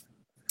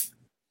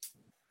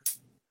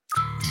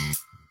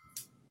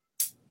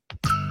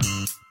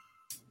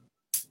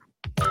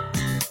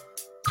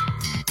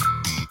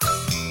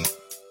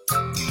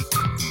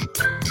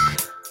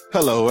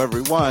Hello,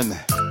 everyone.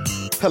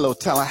 Hello,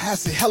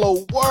 Tallahassee.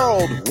 Hello,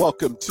 world.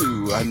 Welcome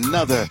to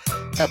another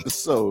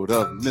episode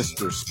of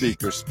Mr.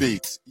 Speaker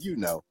Speaks. You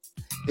know,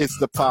 it's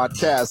the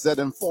podcast that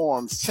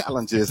informs,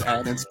 challenges,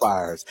 and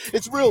inspires.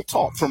 It's real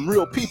talk from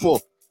real people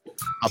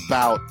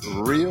about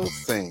real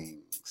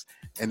things.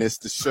 And it's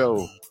the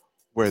show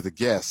where the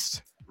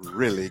guests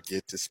really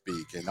get to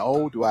speak. And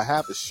oh, do I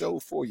have a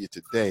show for you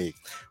today?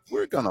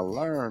 We're going to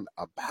learn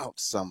about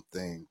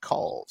something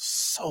called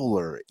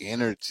solar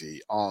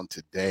energy on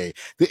today,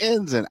 the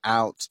ins and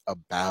outs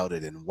about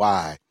it, and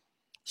why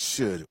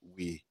should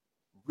we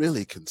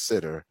really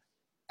consider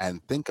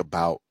and think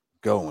about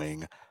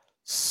going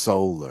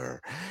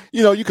solar.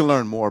 You know, you can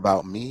learn more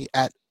about me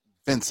at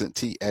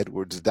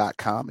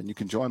vincenttedwards.com, and you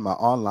can join my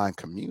online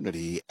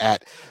community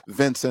at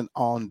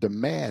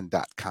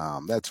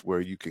vincentondemand.com. That's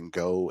where you can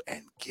go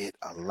and get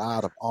a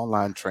lot of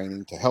online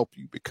training to help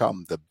you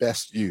become the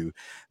best you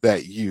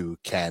that you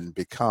can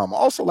become.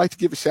 Also like to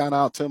give a shout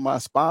out to my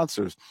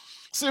sponsors.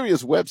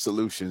 Sirius Web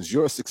Solutions,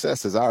 your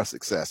success is our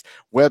success.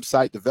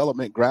 Website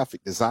development,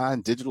 graphic design,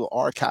 digital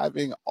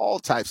archiving, all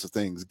types of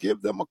things.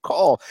 Give them a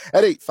call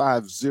at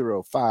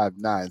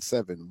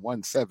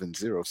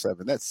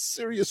 850-597-1707. That's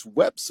Sirius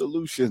Web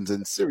Solutions,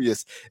 and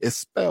Sirius is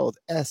spelled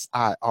Sirius.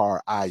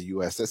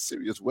 That's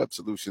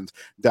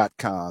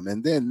SiriusWebSolutions.com.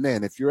 And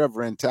then, if you're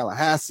ever in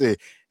Tallahassee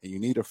and you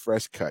need a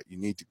fresh cut, you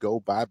need to go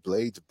by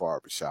Blades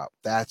Barbershop.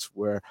 That's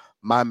where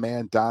my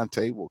man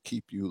Dante will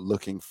keep you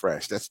looking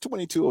fresh. That's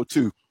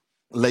 2202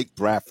 Lake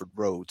Bradford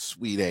Road,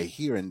 Suite A,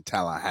 here in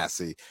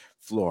Tallahassee,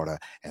 Florida.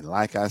 And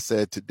like I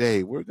said,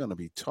 today we're going to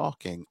be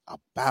talking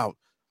about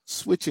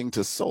switching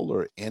to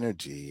solar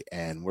energy,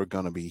 and we're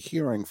going to be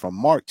hearing from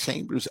Mark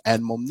Chambers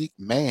and Monique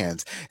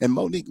Manns. And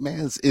Monique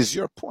Manns is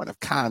your point of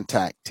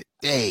contact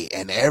today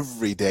and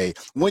every day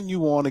when you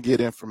want to get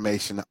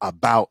information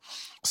about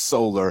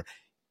solar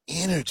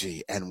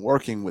energy and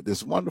working with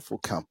this wonderful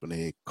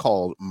company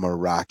called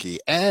Meraki.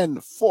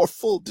 And for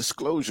full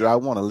disclosure, I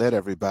want to let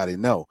everybody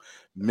know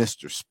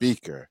Mr.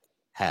 Speaker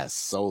has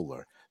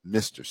solar.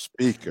 Mr.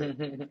 Speaker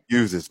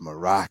uses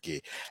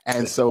Meraki.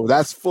 And so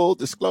that's full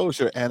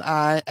disclosure. And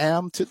I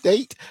am to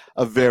date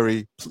a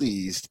very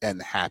pleased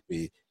and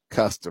happy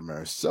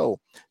customer. So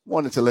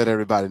wanted to let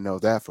everybody know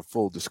that for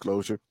full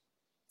disclosure.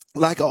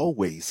 Like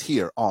always,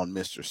 here on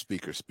Mr.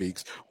 Speaker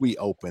Speaks, we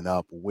open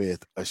up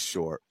with a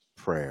short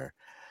prayer.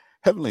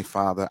 Heavenly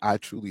Father, I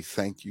truly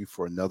thank you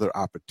for another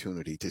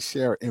opportunity to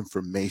share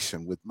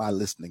information with my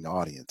listening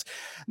audience.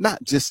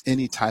 Not just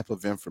any type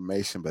of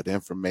information, but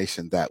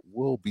information that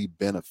will be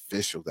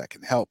beneficial, that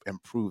can help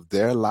improve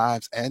their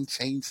lives and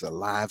change the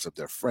lives of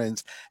their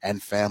friends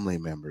and family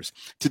members.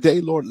 Today,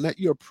 Lord, let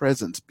your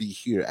presence be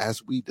here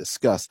as we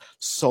discuss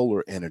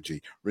solar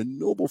energy,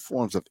 renewable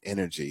forms of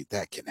energy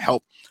that can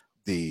help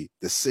the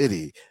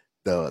city,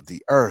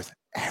 the earth,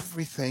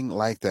 everything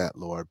like that,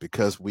 Lord,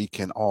 because we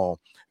can all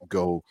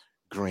go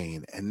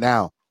green. And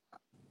now,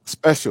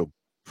 special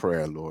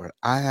prayer, Lord,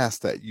 I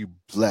ask that you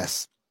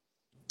bless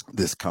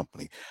this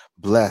company,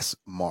 bless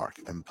Mark,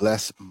 and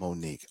bless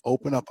Monique.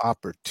 Open up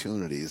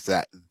opportunities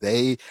that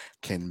they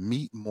can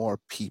meet more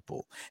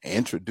people,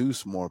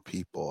 introduce more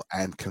people,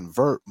 and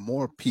convert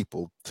more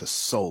people to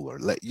solar.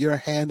 Let your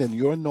hand and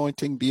your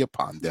anointing be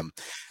upon them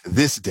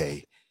this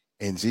day.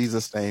 In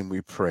Jesus' name we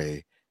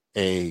pray.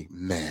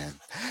 Amen.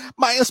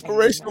 My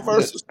inspirational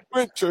verse Amen. of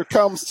scripture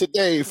comes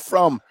today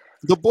from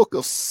the book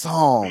of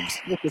Psalms,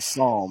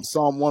 Psalm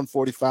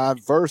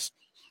 145, verse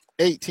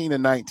 18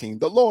 and 19.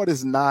 The Lord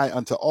is nigh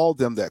unto all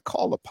them that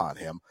call upon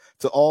him,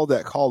 to all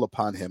that call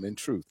upon him in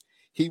truth.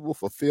 He will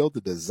fulfill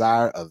the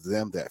desire of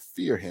them that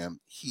fear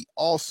him. He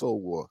also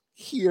will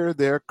hear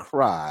their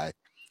cry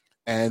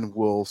and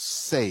will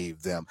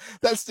save them.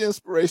 That's the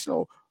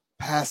inspirational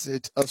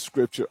passage of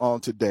scripture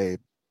on today.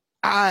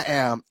 I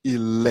am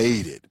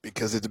elated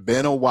because it's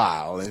been a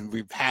while and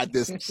we've had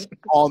this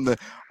on the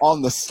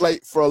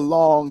slate for a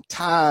long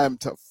time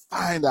to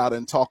find out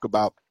and talk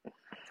about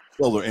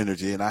solar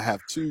energy. And I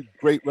have two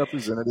great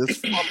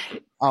representatives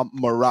from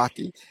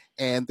Meraki,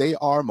 and they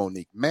are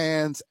Monique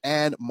Manns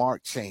and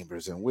Mark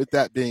Chambers. And with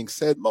that being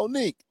said,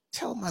 Monique,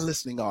 tell my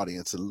listening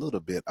audience a little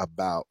bit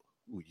about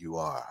who you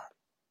are.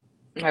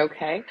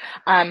 Okay.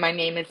 My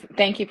name is,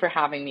 thank you for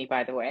having me,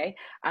 by the way.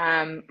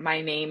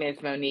 My name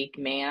is Monique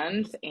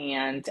Manns,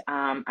 and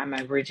I'm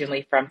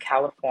originally from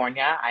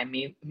California. I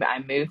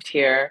moved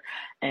here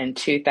in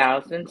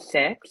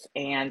 2006,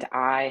 and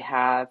I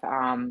have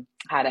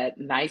had a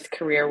nice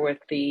career with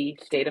the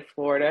state of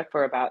Florida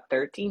for about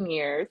 13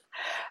 years.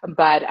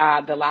 But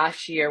within the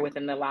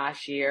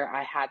last year,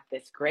 I had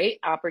this great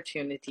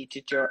opportunity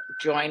to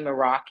join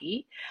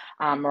Meraki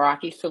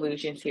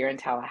Solutions here in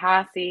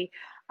Tallahassee.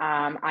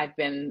 I've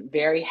been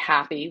very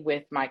happy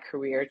with my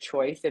career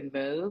choice and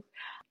move.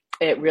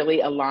 It really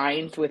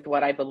aligns with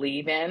what I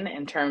believe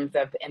in terms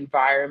of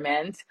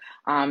environment,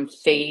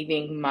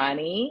 saving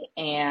money,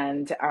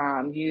 and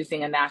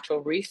using a natural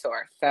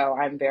resource. So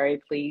I'm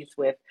very pleased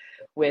with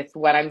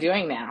what I'm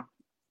doing now.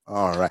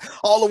 All right.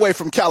 All the way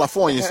from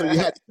California. So you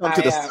had to come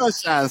to I the am.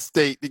 Sunshine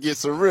State to get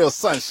some real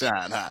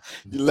sunshine, huh?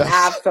 You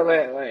left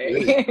really all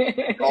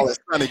Absolutely. that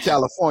sunny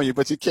California,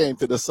 but you came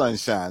to the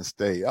Sunshine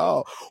State.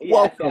 Oh, Yes,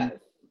 welcome yes.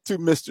 to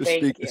Mr.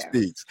 Thank Speaker you.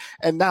 Speaks.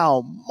 And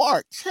now,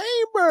 Mark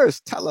Chambers,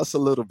 tell us a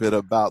little bit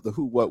about the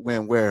who, what,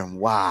 when, where, and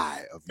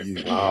why of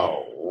you.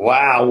 Oh,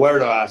 wow. Where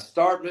do I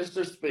start,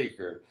 Mr.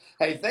 Speaker?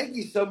 Hey, thank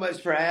you so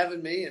much for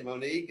having me and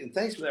Monique, and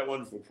thanks for that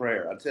wonderful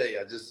prayer. I tell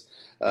you, I just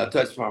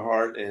touched my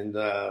heart, and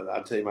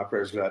I tell you, my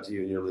prayers go out to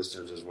you and your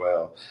listeners as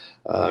well.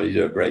 You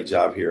do a great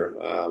job here.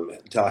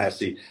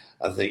 Tallahassee,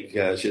 I think,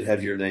 should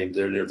have your name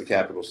there near the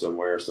Capitol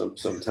somewhere,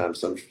 sometime,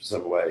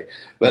 some way.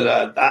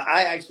 But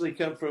I actually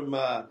come from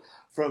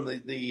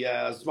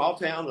the small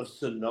town of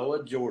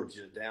Sonoa,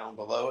 Georgia, down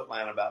below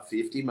Atlanta, about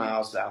 50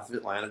 miles south of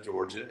Atlanta,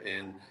 Georgia.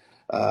 And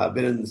I've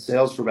been in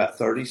sales for about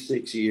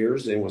 36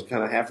 years and was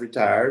kind of half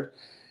retired.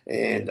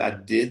 And I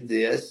did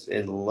this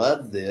and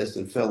loved this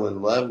and fell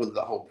in love with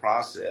the whole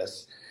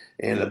process.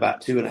 And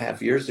about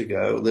 2.5 years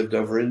ago, lived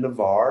over in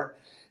Navarre.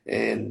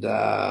 And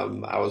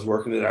I was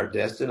working at our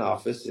Destin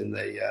office, and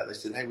they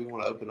said, "Hey, we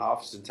want to open an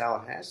office in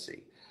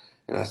Tallahassee."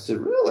 And I said,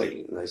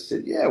 "Really?" And they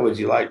said, "Yeah, would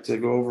you like to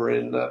go over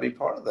and be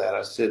part of that?"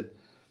 I said,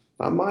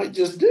 "I might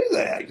just do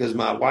that," because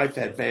my wife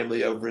had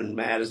family over in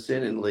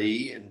Madison and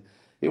Lee, and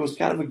it was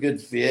kind of a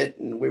good fit.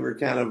 And we were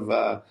kind of,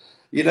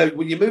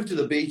 when you move to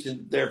the beach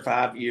and there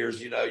 5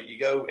 years, you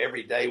go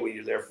every day when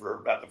you're there for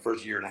about the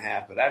first year and a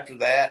half. But after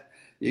that,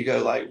 you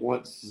go like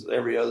once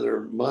every other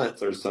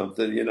month or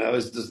something.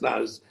 It's just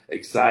not as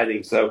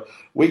exciting. So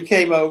we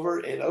came over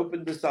and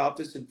opened this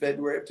office in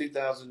February of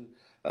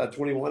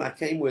 2021. I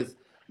came with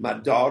my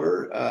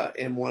daughter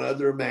and one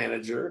other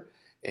manager,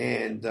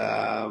 and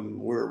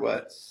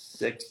we're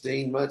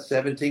 16 months,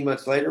 17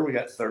 months later, we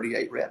got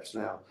 38 reps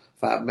now,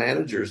 5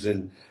 managers,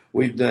 and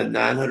we've done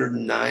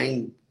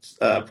 909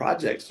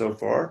 projects so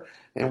far,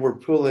 and we're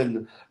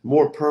pulling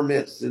more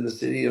permits in the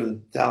city of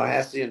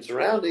Tallahassee and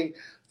surrounding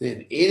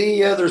than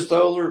any other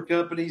solar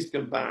companies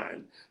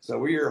combined. So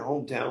we're your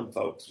hometown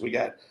folks. We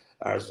got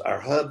our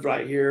hubs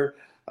right here,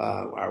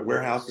 our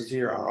warehouses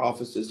here, our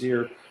offices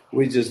here.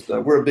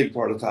 We're a big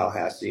part of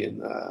Tallahassee,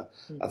 and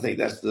I think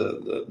that's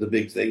the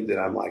big thing that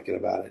I'm liking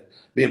about it,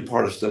 being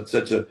part of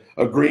such a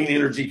green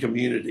energy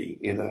community.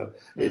 It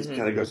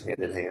kind of goes hand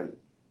in hand.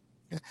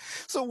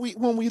 So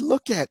when we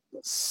look at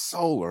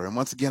solar, and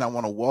once again, I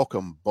want to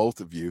welcome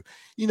both of you.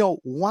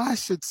 Why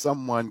should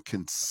someone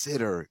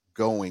consider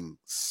going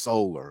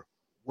solar?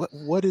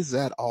 What is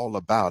that all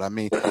about? I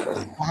mean,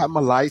 I have my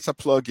lights, I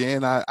plug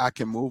in, I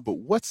can move, but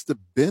what's the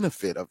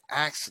benefit of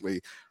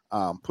actually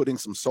putting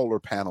some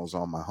solar panels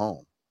on my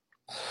home?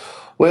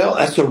 Well,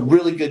 that's a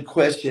really good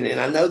question, and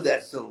I know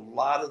that's a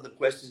lot of the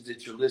questions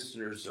that your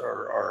listeners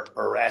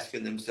are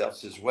asking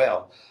themselves as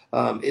well.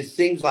 It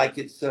seems like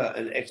it's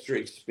an extra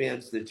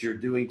expense that you're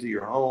doing to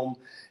your home,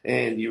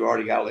 and you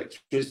already got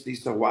electricity,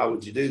 so why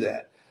would you do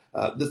that?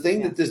 The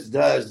thing Yeah. that this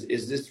does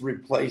is this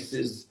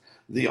replaces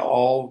the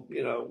all.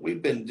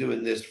 We've been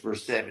doing this for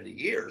 70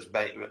 years,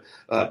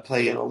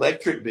 paying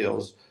electric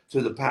bills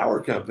to the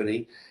power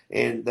company,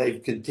 and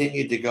they've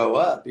continued to go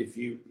up. If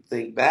you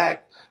think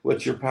back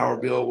what your power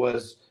bill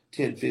was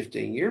 10,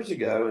 15 years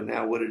ago, and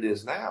now what it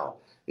is now,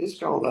 it's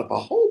gone up a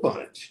whole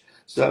bunch.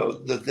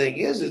 So the thing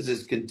is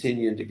it's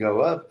continuing to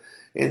go up.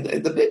 And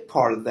the big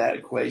part of that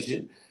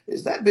equation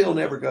is that bill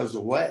never goes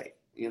away.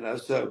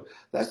 So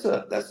that's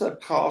a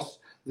cost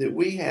that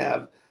we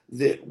have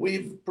that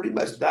we've pretty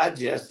much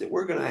digested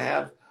we're going to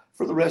have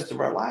for the rest of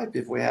our life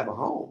if we have a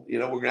home. We're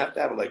going to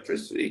have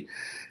electricity.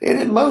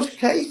 And in most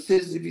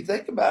cases, if you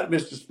think about it,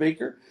 Mr.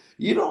 Speaker,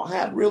 you don't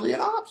have really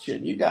an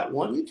option. You got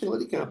one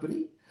utility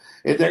company,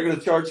 and they're going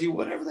to charge you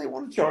whatever they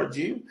want to charge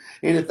you.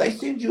 And if they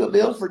send you a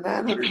bill for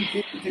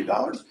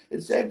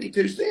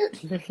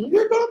 $952.72,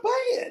 you're going to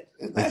pay it.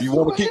 And If that's you the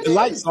want way to keep the it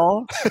lights is.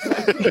 on.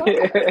 That's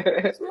right.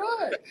 That's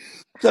right.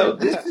 So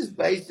this is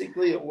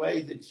basically a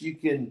way that you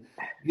can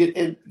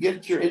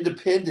get your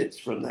independence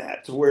from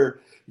that, to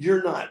where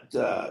you're not.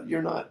 I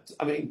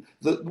mean,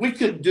 we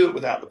couldn't do it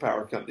without the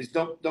power companies.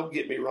 Don't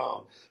get me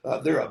wrong.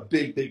 They're a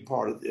big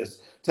part of this.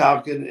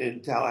 Talcon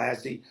and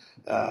Tallahassee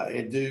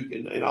and Duke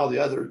and all the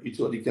other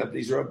utility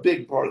companies are a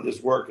big part of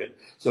this working.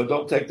 So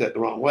don't take that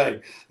the wrong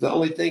way. The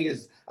only thing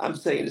is I'm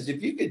saying is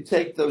if you could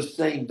take those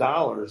same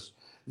dollars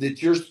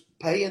that you're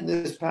paying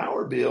this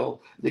power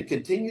bill that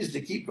continues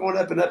to keep going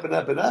up and up and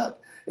up and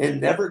up and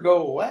never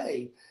go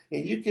away,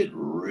 and you could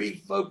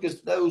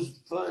refocus those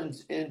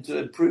funds into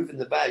improving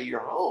the value of your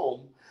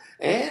home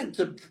and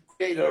to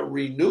create a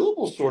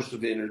renewable source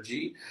of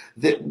energy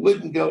that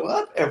wouldn't go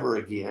up ever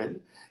again,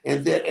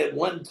 and that at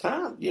one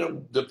time,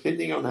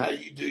 depending on how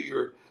you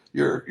do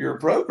your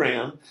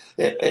program,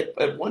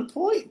 at one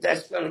point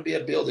that's going to be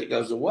a bill that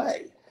goes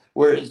away.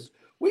 Whereas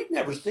we've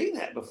never seen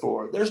that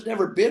before. There's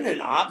never been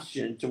an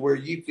option to where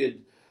you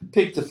could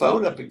pick the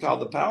phone up and call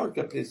the power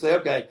company and say,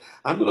 "Okay,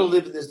 I'm going to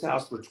live in this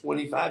house for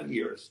 25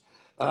 years.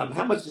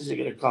 How much is it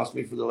going to cost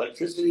me for the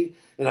electricity?"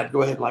 And I'd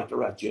go ahead and like to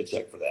write you a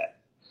check for that.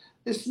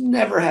 It's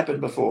never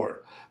happened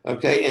before.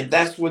 Okay. And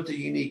that's what the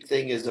unique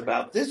thing is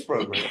about this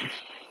program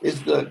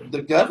is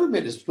the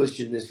government is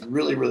pushing this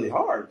really, really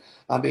hard.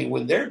 I mean,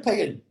 when they're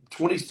paying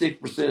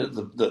 26%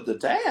 of the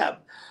tab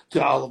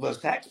to all of us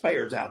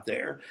taxpayers out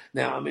there.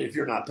 Now, I mean, if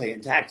you're not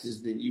paying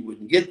taxes, then you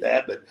wouldn't get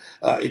that. But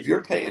if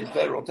you're paying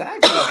federal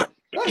taxes,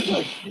 that's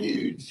a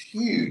huge,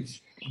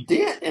 huge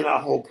dent in our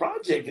whole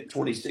project at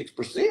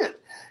 26%.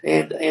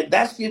 And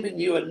that's giving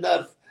you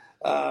enough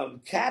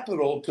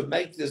capital to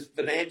make this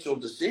financial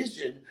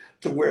decision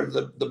to where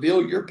the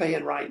bill you're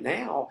paying right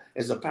now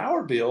as a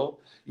power bill,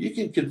 you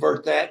can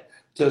convert that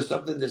to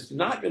something that's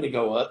not going to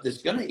go up,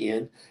 that's going to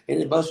end.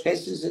 And in most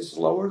cases, it's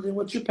lower than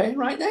what you're paying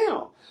right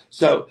now.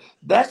 So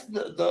that's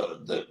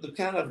the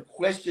kind of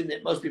question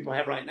that most people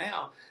have right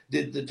now.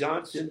 Did the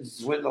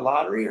Johnsons win the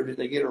lottery or did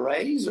they get a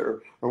raise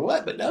or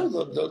what? But no,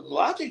 the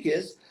logic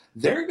is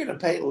they're going to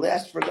pay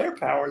less for their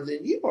power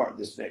than you are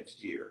this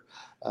next year.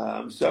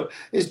 So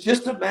it's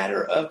just a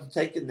matter of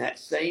taking that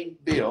same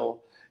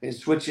bill and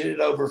switching it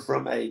over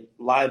from a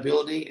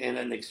liability and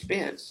an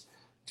expense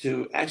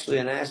to actually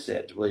an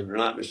asset, believe it or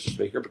not, Mr.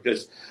 Speaker,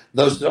 because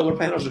those solar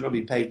panels are going to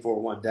be paid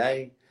for one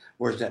day,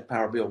 whereas that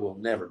power bill will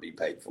never be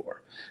paid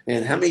for.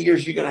 And how many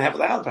years are you going to have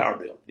without a power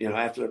bill,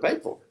 after they're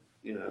paid for?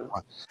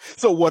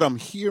 So what I'm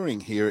hearing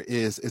here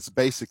is it's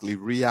basically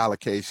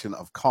reallocation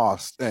of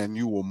cost, and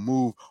you will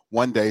move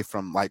one day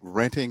from like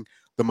renting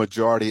the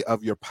majority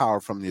of your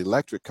power from the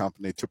electric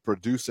company to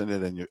producing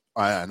it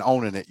and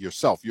owning it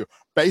yourself. You're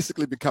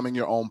basically becoming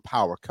your own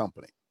power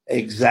company.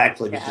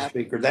 Exactly, Mr. Yeah.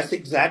 Speaker. That's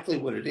exactly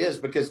what it is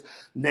because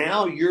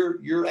now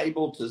you're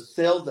able to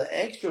sell the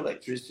extra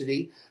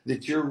electricity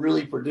that you're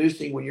really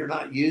producing when you're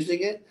not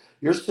using it.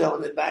 You're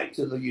selling it back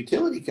to the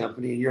utility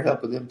company, and you're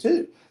helping them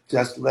too.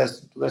 Just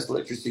less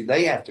electricity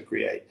they have to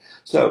create.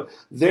 So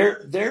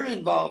they're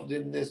involved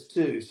in this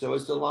too. So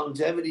it's a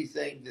longevity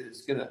thing that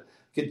it's going to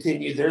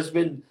continue. There's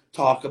been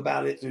talk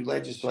about it through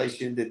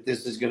legislation that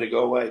this is going to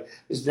go away.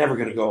 It's never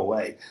going to go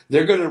away.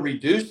 They're going to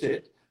reduce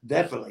it.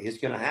 Definitely, it's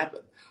going to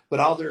happen. But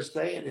all they're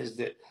saying is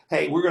that,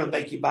 hey, we're going to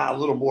make you buy a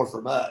little more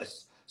from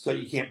us so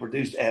you can't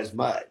produce as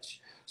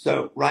much.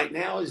 So right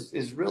now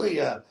is really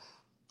a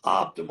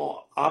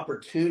optimal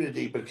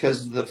opportunity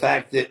because of the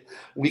fact that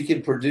we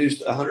can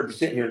produce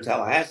 100% here in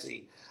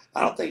Tallahassee.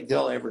 I don't think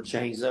they'll ever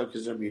change though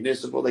because they're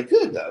municipal. They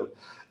could though.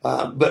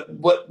 But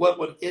what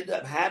would end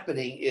up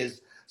happening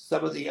is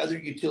some of the other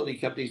utility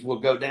companies will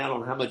go down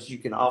on how much you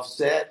can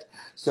offset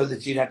so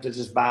that you'd have to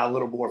just buy a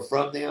little more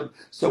from them.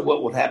 So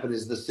what would happen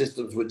is the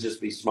systems would just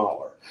be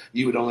smaller.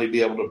 You would only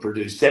be able to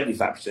produce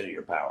 75% of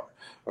your power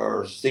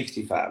or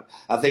 65.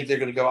 I think they're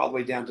going to go all the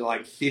way down to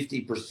like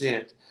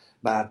 50%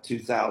 by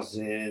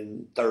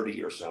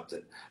 2030 or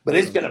something. But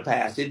it's going to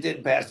pass. It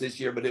didn't pass this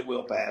year, but it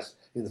will pass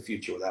in the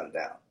future without a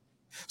doubt.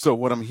 So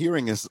what I'm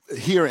hearing is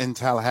here in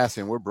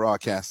Tallahassee, and we're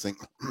broadcasting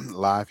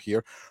live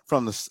here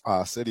from the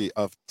city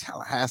of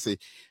Tallahassee.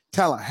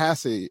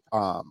 Tallahassee,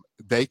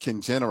 they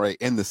can generate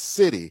in the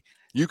city.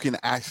 You can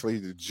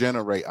actually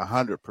generate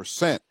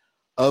 100%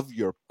 of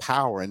your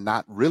power and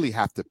not really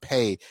have to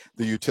pay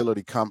the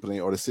utility company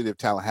or the city of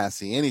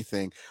Tallahassee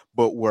anything.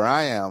 But where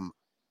I am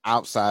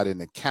outside in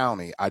the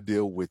county, I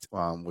deal with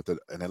an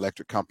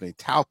electric company,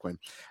 Talquin.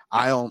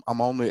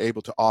 I'm only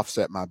able to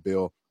offset my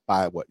bill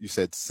by what you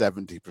said,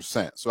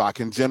 70%. So I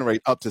can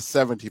generate up to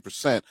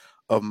 70%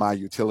 of my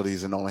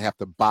utilities and only have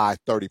to buy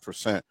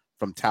 30%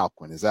 from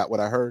Talquin. Is that what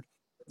I heard?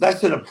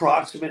 That's an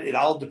approximate. It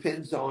all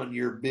depends on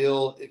your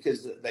bill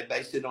because they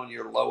base it on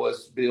your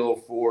lowest bill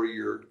for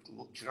your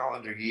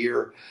calendar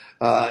year.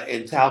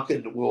 And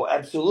Talcon will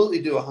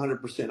absolutely do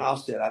 100%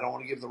 offset. I don't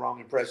want to give the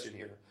wrong impression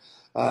here.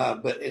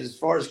 But as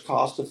far as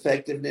cost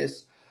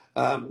effectiveness,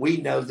 we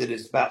know that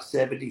it's about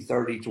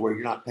 70-30 to where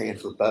you're not paying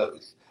for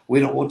both. We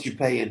don't want you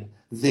paying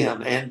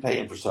them and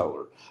paying for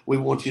solar. We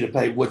want you to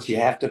pay what you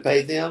have to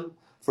pay them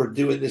for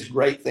doing this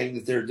great thing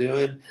that they're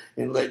doing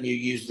and letting you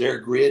use their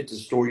grid to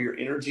store your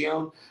energy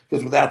on.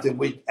 Because without them,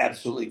 we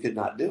absolutely could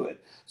not do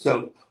it.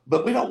 So,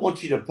 but we don't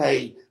want you to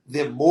pay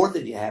them more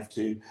than you have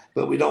to,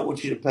 but we don't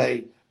want you to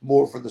pay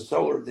more for the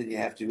solar than you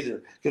have to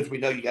either, because we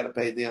know you got to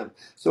pay them.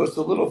 So it's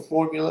a little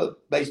formula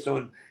based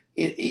on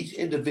each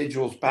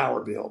individual's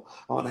power bill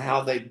on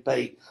how they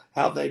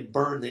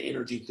burn the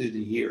energy through the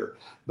year.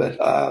 But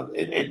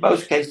in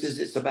most cases,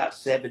 it's about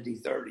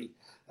 70-30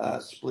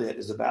 split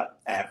is about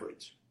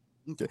average.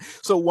 Okay.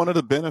 So one of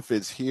the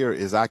benefits here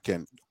is I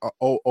can,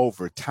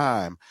 over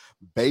time,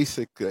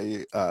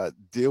 basically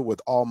deal with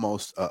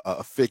almost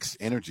a fixed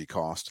energy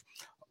cost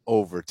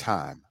over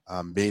time,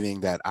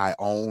 meaning that I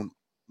own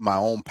my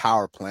own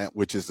power plant,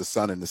 which is the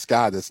sun in the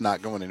sky that's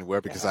not going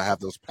anywhere because I have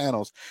those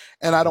panels,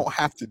 and I don't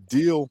have to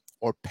deal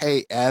or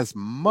pay as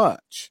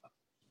much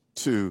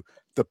to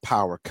the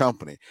power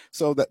company.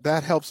 So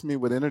that helps me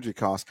with energy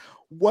costs.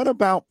 What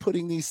about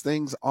putting these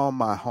things on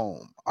my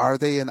home? Are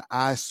they an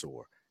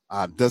eyesore?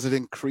 Does it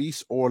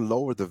increase or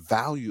lower the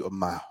value of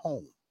my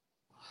home?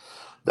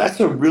 That's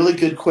a really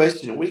good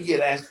question. We get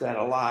asked that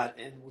a lot.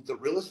 And with the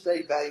real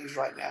estate values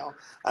right now,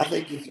 I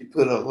think if you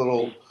put a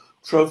little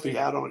trophy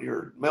out on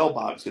your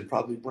mailbox, it'd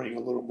probably bring a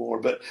little more.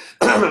 But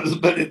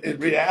but in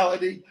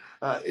reality,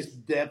 it's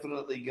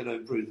definitely going to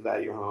improve the value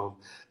of your home.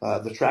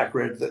 The track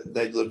record that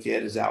they look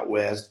at is out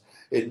west.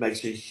 It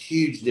makes a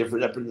huge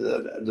difference, up in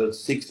the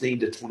 16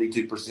 to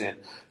 22%,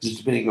 just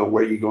depending on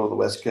where you go on the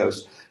West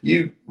Coast.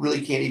 You really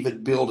can't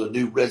even build a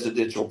new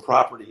residential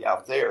property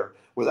out there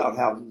without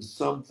having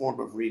some form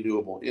of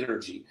renewable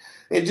energy.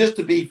 And just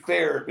to be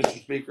fair,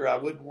 Mr. Speaker, I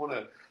wouldn't want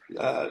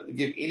to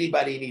give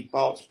anybody any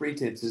false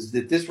pretenses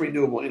that this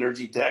renewable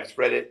energy tax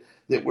credit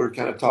that we're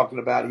kind of talking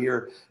about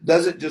here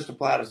doesn't just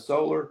apply to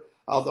solar.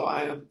 Although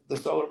I am the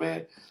solar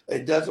man,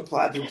 it does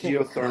apply to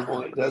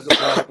geothermal. It does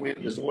apply to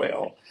wind as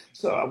well.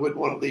 So I wouldn't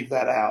want to leave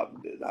that out.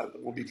 I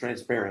will be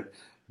transparent.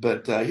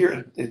 But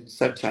here in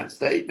Sunshine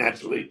State,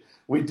 naturally,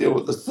 we deal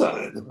with the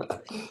sun.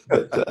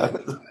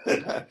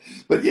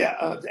 But yeah,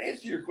 to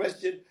answer your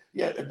question,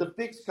 yeah, the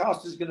fixed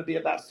cost is going to be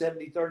about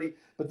 70-30,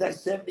 but that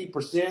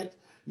 70%,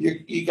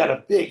 you got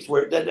to fix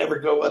where it doesn't ever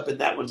go up, and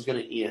that one's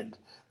going to end.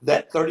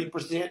 That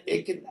 30%,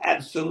 it can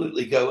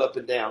absolutely go up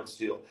and down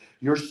still.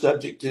 You're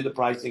subject to the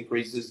price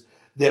increases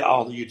that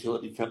all the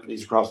utility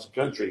companies across the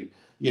country,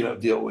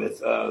 deal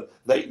with.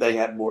 They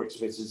have more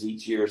expenses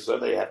each year, so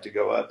they have to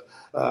go up.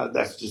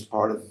 That's just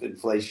part of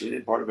inflation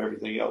and part of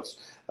everything else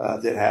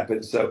that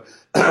happens. So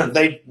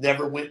they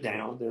never went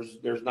down.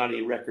 There's not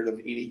any record of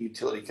any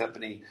utility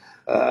company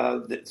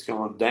that's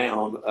gone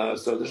down.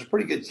 So there's a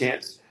pretty good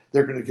chance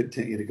they're going to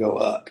continue to go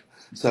up.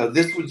 So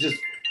this would just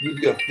give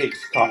you a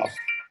fixed cost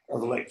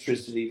of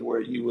electricity to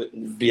where you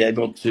wouldn't be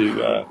able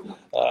to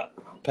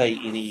pay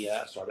any.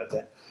 Sorry about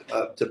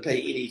that. To pay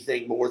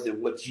anything more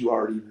than what you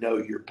already know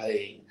you're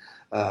paying.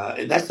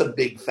 And that's a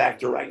big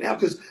factor right now.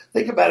 Because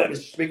think about it,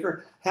 Mr.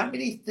 Speaker. How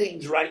many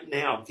things right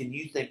now can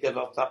you think of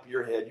off the top of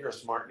your head? You're a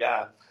smart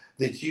guy,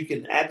 that you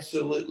can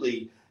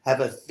absolutely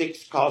have a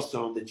fixed cost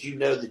on that you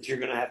know that you're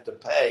going to have to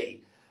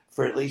pay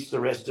for at least the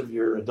rest of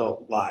your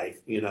adult life.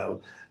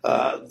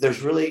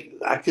 There's really,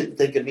 I couldn't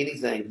think of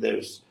anything.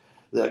 There's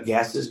the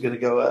gas is going to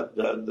go up.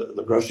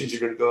 The groceries are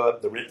going to go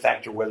up. The rent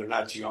factor, whether or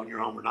not you own your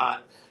home or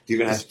not, you're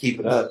going to have to keep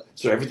it up.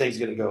 So everything's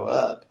going to go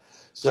up.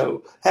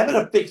 So having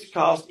a fixed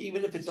cost,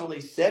 even if it's only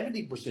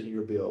 70% of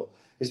your bill,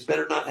 it's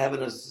better not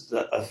having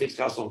a fixed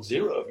cost on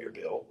zero of your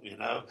bill.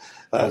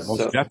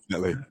 Most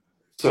definitely.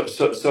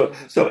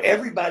 So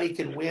everybody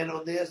can win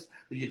on this.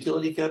 The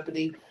utility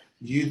company,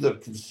 you, the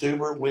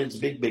consumer, wins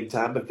big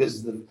time,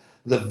 because the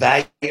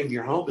value of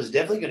your home is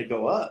definitely going to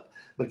go up,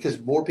 because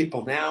more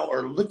people now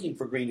are looking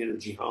for green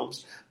energy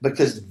homes,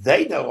 because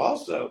they know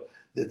also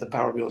that the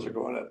power bills are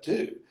going up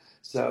too.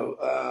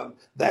 So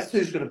that's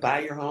who's going to buy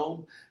your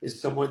home, is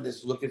someone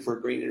that's looking for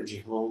a green energy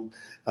home,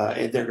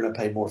 and they're going to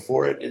pay more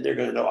for it, and they're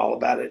going to know all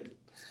about it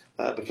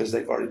because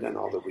they've already done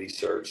all the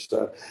research.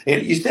 So,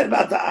 and you said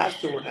about the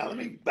eyesore. Now let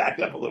me back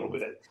up a little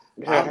bit.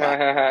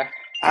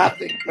 I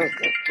think these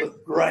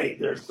look great.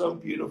 They're so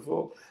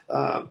beautiful.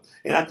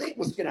 And I think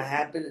what's going to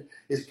happen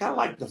is kind of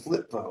like the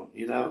flip phone,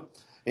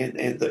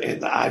 and the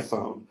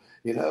iPhone.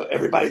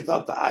 Everybody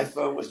thought the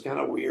iPhone was kind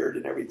of weird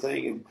and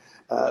everything.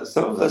 And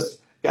some of us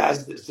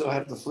guys that still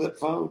have the flip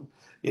phone,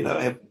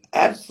 have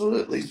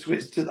absolutely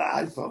switched to the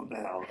iPhone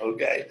now.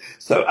 Okay.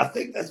 So I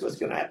think that's what's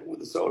going to happen with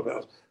the solar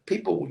panels.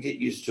 People will get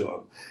used to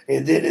them.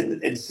 And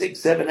then in 6,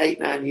 7, 8,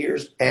 9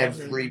 years,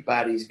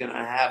 everybody's going to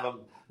have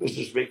them.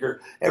 Mr.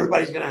 Speaker,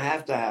 everybody's going to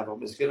have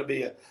them. It's going to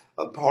be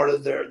a part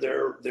of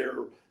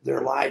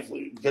their life,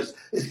 because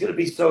it's going to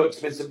be so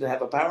expensive to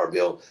have a power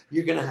bill.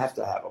 You're going to have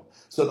them.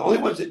 So the only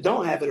ones that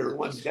don't have it are the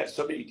ones that got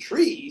so many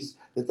trees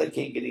that they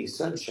can't get any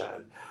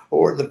sunshine,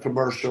 or the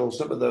commercial,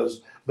 some of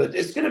those. But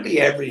it's going to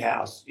be every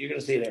house. You're going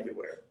to see it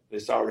everywhere.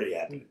 It's already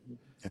happening.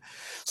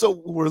 So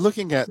we're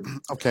looking at,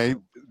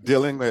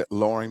 dealing with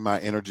lowering my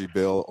energy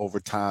bill over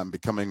time,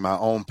 becoming my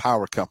own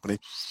power company,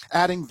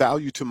 adding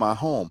value to my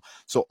home.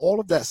 So all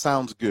of that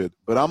sounds good,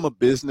 but I'm a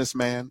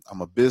businessman.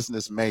 I'm a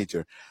business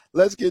major.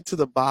 Let's get to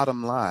the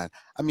bottom line.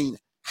 I mean,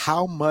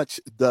 how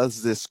much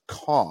does this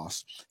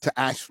cost to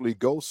actually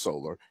go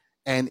solar?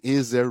 And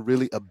is there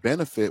really a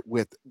benefit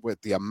with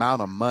the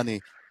amount of money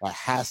that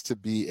has to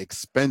be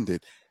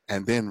expended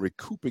and then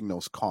recouping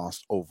those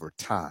costs over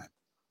time?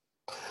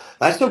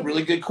 That's a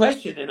really good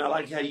question, and I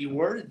like how you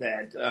worded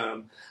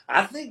that.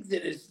 I think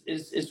that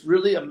it's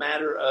really a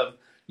matter of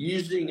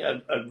using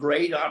a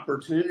great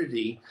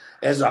opportunity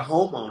as a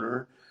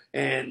homeowner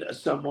and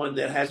someone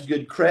that has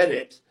good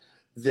credit,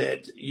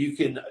 that you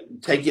can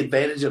take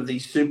advantage of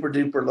these super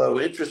duper low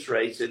interest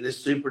rates and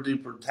this super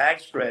duper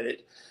tax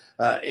credit,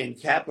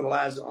 and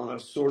capitalize on a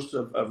source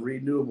of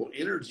renewable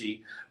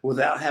energy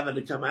without having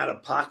to come out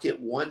of pocket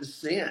 1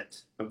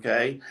 cent.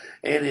 Okay,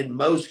 and in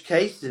most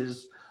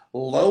cases,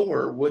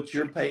 lower what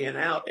you're paying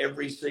out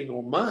every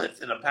single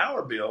month in a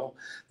power bill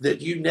that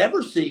you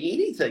never see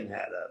anything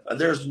out of.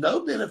 There's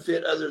no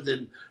benefit other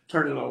than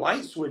turning a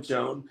light switch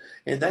on,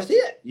 and that's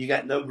it. You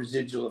got no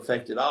residual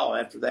effect at all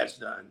after that's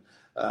done.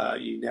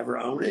 You never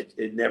own it.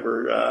 It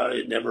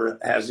never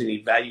has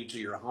any value to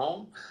your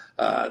home.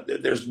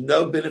 There's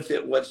no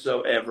benefit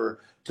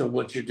whatsoever to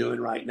what you're doing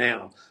right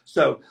now.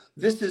 So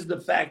this is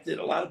the fact that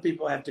a lot of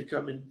people have to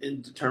come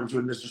into terms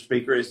with, Mr.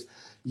 Speaker, is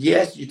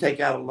yes, you take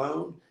out a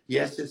loan.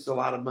 Yes, it's a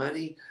lot of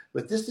money,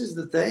 but this is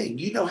the thing.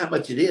 You know how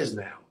much it is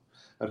now.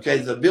 Okay,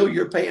 the bill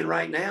you're paying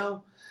right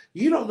now,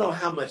 you don't know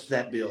how much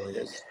that bill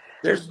is.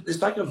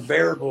 It's like a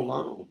variable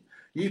loan.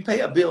 You pay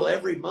a bill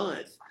every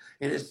month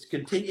and it's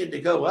continuing to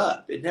go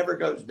up. It never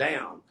goes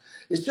down.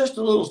 It's just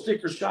a little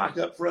sticker shock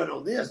up front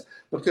on this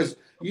because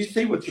you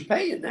see what you're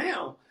paying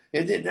now.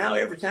 And then now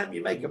every time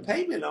you make a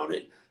payment on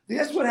it,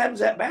 that's what happens,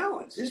 that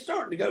balance. It's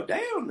starting to go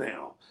down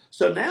now.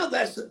 So now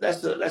that's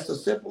a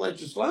simple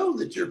interest loan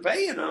that you're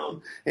paying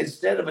on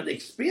instead of an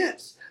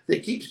expense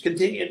that keeps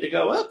continuing to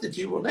go up that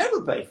you will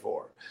never pay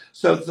for.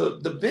 So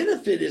the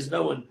benefit is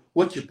knowing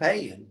what you're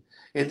paying.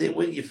 And then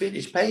when you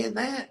finish paying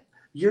that,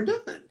 you're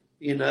done.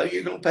 You know,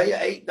 you're going to pay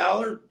an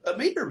 $8 a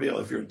meter bill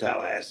if you're in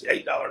Tallahassee,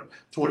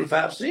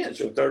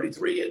 $8.25 or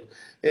 33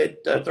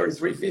 at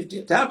 33.50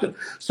 in Talcott.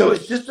 So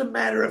it's just a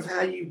matter of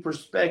how you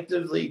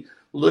prospectively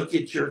look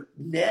at your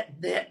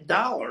net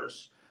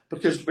dollars.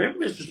 Because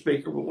remember, Mr.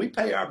 Speaker, when we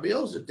pay our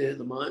bills at the end of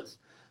the month,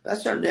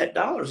 that's our net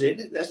dollars, isn't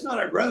it? That's not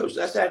our gross.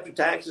 That's after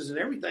taxes and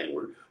everything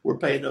we're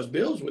paying those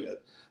bills with.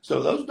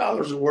 So those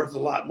dollars are worth a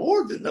lot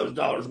more than those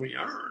dollars we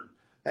earn.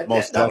 That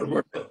Most net dollar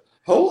definitely. worth a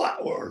whole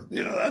lot more.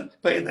 You know,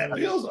 paying that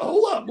bill's a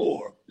whole lot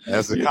more.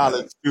 As the You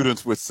college know?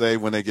 students would say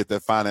when they get their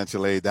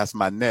financial aid, that's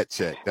my net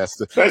check. That's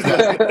the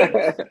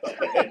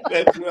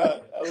That's right.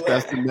 I love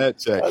that's the it. net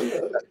check I love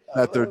it. I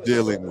that they're love it. I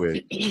dealing love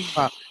with.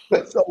 it.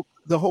 But So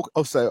the whole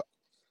so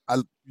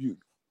you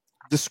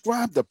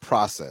describe the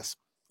process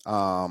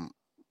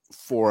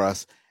for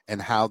us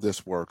and how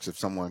this works. If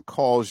someone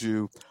calls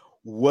you,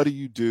 what do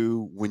you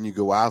do when you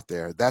go out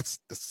there? That's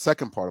the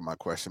second part of my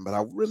question, but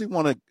I really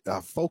want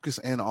to focus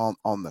in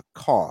on the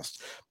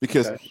cost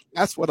because okay.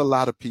 that's what a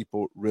lot of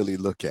people really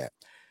look at.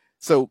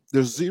 So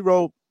there's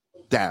zero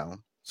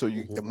down. So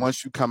you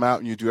once you come out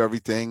and you do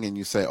everything and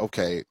you say,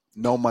 okay,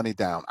 no money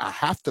down, I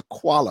have to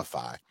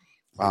qualify.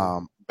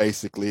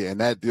 Basically,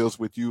 and that deals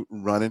with you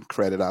running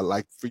credit. I'd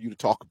like for you to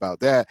talk about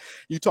that.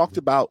 You talked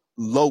about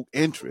low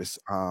interest.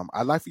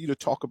 I'd like for you to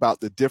talk about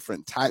the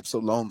different types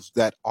of loans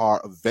that are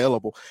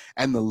available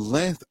and the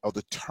length of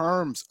the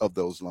terms of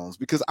those loans,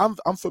 because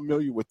I'm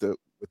familiar with the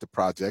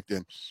project,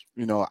 and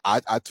you know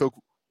I took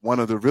one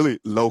of the really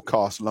low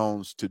cost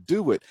loans to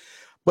do it,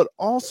 but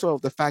also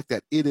the fact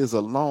that it is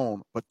a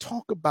loan. But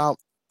talk about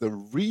the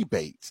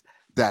rebates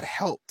that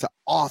help to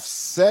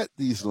offset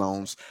these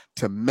loans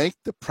to make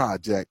the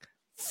project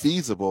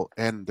feasible.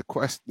 And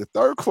the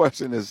third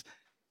question is,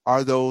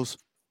 are those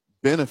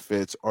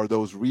benefits or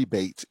those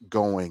rebates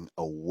going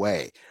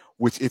away?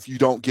 Which, if you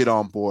don't get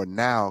on board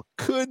now,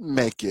 could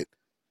make it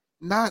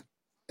not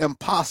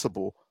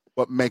impossible,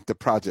 but make the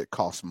project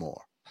cost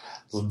more.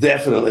 Well,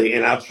 definitely,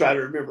 and I'll try to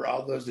remember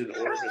all those in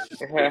order, Mr.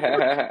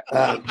 Speaker.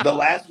 The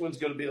last one's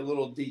going to be a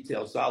little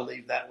detailed, so I'll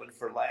leave that one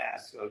for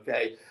last.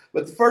 Okay,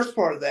 but the first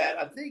part of that,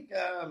 I think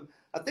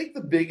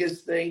the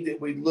biggest thing that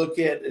we look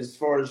at as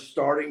far as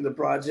starting the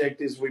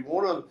project is we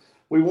want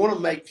to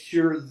make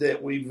sure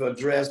that we've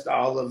addressed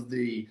all of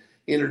the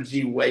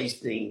energy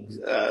wasting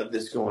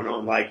that's going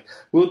on. Like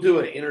we'll do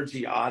an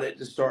energy audit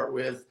to start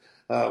with.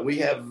 We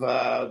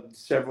have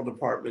several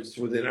departments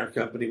within our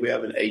company. We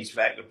have an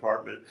HVAC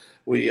department.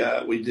 We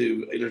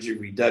do energy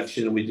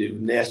reduction. We do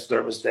Nest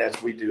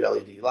thermostats. We do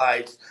LED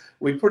lights.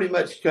 We pretty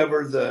much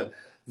cover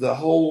the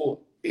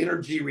whole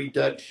energy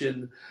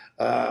reduction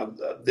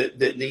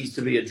that needs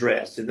to be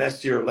addressed, and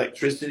that's your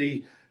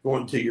electricity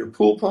going to your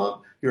pool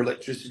pump, your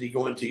electricity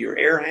going to your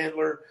air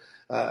handler,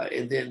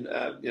 and then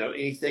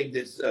anything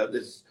that's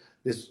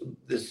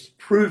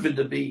proven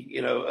to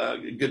be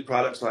good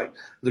products. Like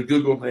the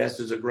Google Nest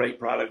is a great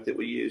product that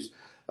we use,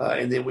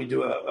 and then we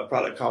do a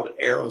product called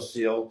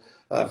AeroSeal.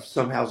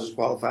 Some houses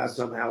qualify,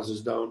 some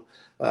houses don't.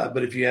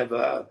 But if you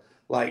have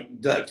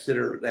like ducts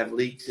that have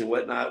leaks and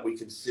whatnot, we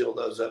can seal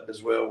those up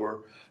as well. We're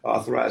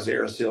authorized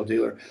AeroSeal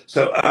dealer.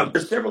 So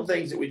there's several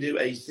things that we do.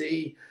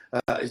 AC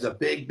is a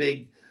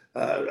big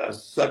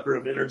sucker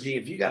of energy.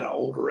 If you got an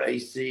older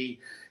AC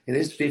and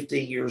it's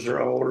 15 years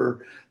or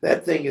older,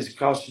 that thing is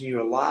costing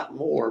you a lot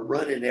more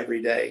running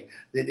every day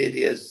than it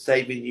is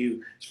saving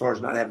you as far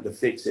as not having to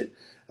fix it.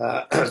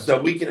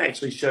 So we can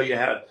actually show you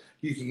how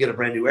you can get a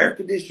brand new air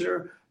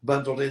conditioner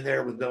bundled in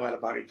there with no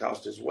out-of-pocket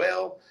cost as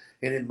well.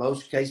 And in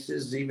most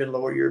cases, even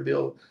lower your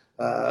bill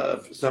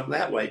some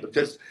that way,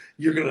 because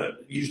you're going to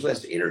use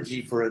less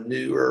energy for a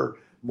newer,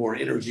 more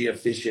energy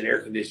efficient air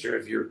conditioner.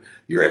 If your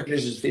air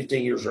conditioner is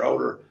 15 years or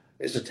older,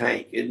 it's a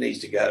tank. It needs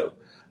to go.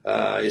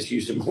 It's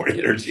using more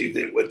energy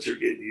than what you're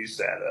getting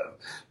used out of.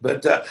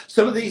 But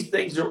some of these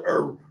things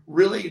are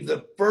really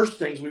the first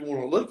things we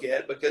want to look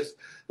at, because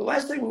the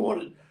last thing we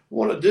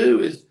want to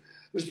do is,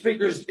 Mr.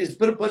 Speaker, is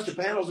put a bunch of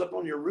panels up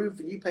on your roof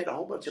and you paid a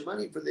whole bunch of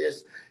money for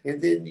this,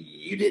 and then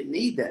you didn't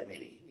need that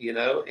many,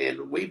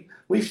 and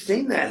we've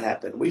seen that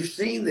happen. We've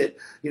seen that,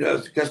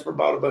 the customer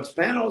bought a bunch of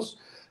panels,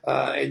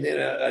 and then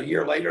a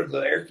year later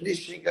the air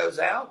conditioning goes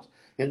out,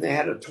 and they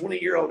had a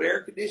 20-year-old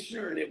air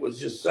conditioner, and it was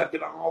just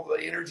sucking all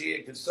the energy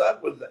it could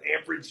suck with the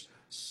amperage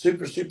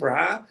super, super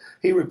high.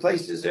 He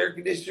replaced his air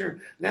conditioner.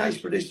 Now he's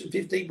producing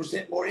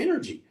 15% more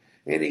energy,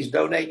 and he's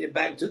donating it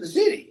back to the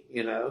city.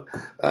 Now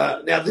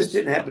this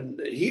didn't happen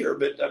here,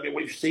 but I mean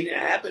we've seen it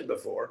happen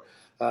before,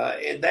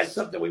 and that's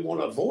something we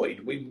want to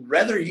avoid. We'd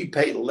rather you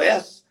pay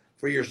less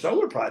for your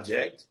solar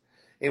project,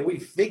 and we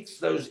fix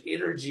those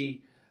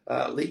energy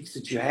leaks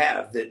that you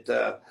have. That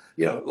a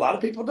lot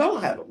of people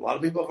don't have them. A lot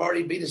of people have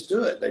already beat us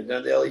to it. They've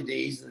done the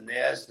LEDs and the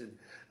Nest, and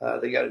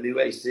they got a new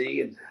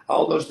AC, and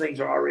all those things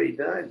are already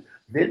done.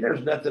 Then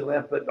there's nothing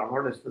left but to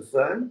harness the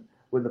sun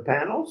with the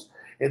panels.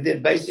 And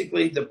then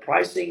basically the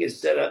pricing is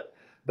set up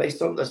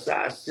based on the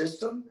size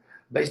system,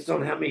 based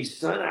on how many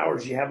sun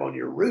hours you have on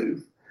your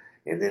roof.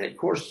 And then, of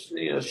course,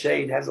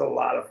 shade has a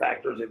lot of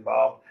factors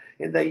involved.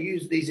 And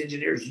these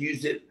engineers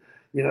use it,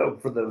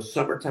 for the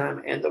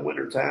summertime and the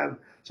wintertime.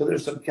 So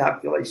there's some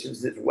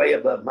calculations that's way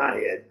above my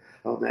head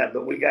on that.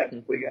 But we got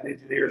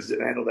engineers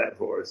that handle that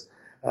for us.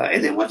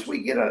 And then once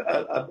we get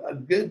a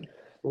good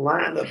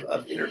line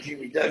of energy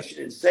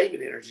reduction and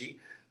saving energy,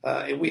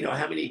 and we know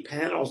how many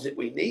panels that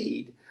we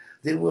need,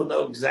 then we'll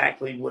know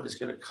exactly what it's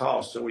going to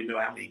cost. So we know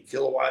how many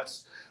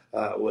kilowatts,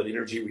 what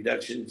energy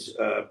reduction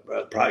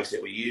products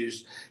that we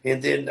use,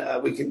 and then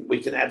we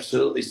can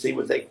absolutely see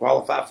what they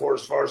qualify for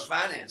as far as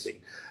financing.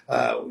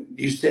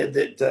 You said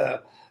that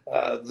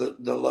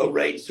the low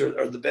rates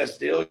are the best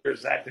deal. You're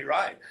exactly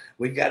right.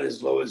 We got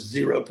as low as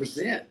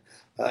 0%.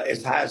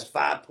 As high as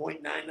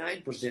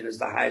 5.99% is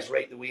the highest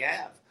rate that we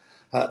have.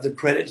 The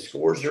credit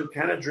scores are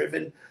kind of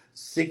driven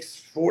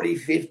 640,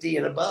 50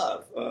 and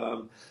above.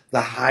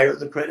 The higher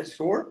the credit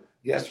score,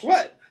 guess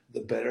what?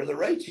 The better the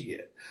rate you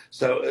get.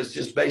 So it's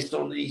just based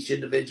on each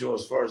individual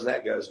as far as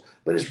that goes.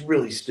 But it's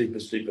really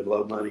stupid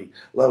low money,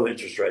 low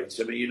interest rates.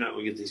 I mean, you're not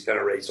going to get these kind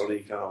of rates on any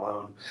kind of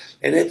loan.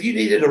 And if you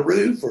needed a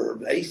roof or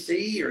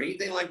AC or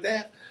anything like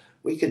that,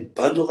 we could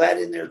bundle that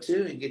in there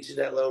too and get you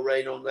that low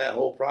rate on that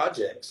whole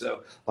project.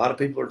 So a lot of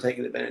people are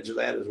taking advantage of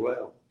that as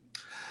well.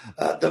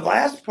 The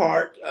last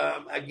part,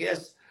 I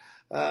guess,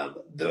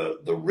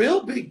 the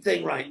real big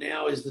thing right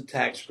now is the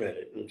tax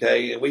credit.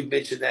 Okay, and we've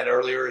mentioned that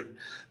earlier.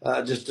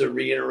 And just to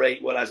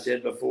reiterate what I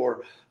said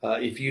before,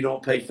 if you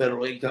don't pay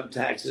federal income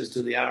taxes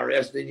to the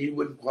IRS, then you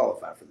wouldn't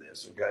qualify for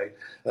this. Okay,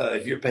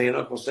 if you're paying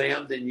Uncle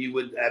Sam, then you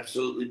would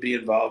absolutely be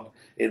involved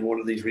in one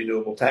of these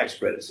renewable tax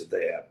credits that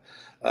they have.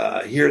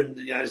 Here in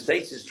the United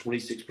States, it's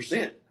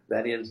 26%.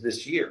 That ends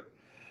this year,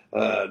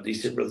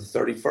 December the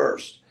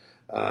 31st.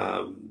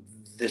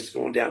 This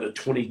going down to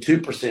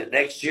 22%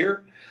 next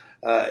year.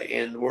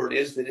 And the word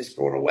is that it's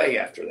going away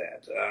after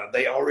that.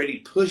 They already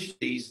pushed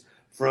these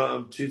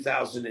from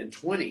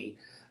 2020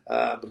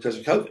 because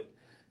of COVID.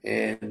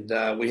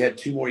 And we had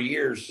 2 more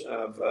years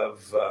of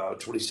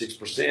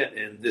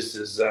 26%, and this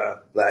is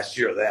last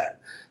year of that.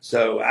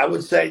 So I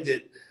would say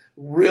that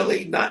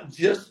really not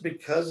just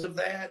because of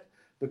that,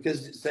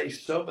 because it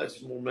saves so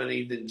much more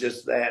money than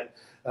just that,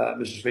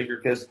 Mr. Speaker,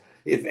 because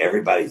if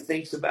everybody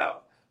thinks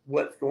about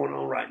what's going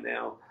on right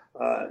now,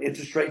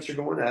 interest rates are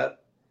going up,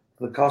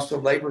 the cost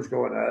of labor is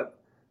going up,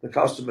 the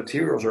cost of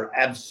materials are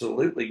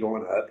absolutely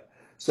going up.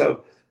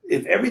 So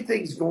if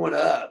everything's going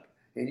up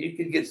and you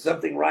can get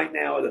something right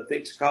now at a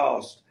fixed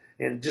cost,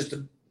 and just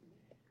to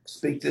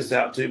speak this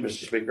out too,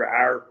 Mr. Speaker,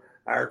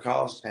 our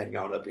costs hadn't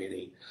gone up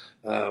any.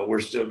 We're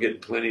still getting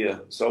plenty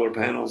of solar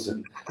panels,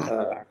 and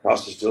our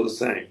cost is still the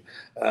same.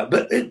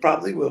 But it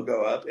probably will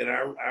go up, and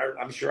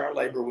I'm sure our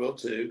labor will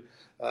too.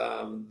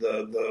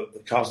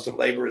 The cost of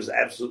labor is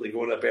absolutely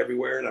going up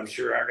everywhere, and I'm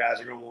sure our guys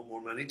are going to want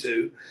more money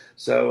too.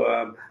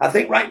 So I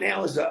think right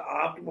now is the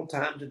optimal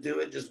time to do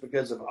it, just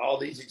because of all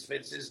these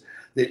expenses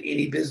that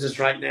any business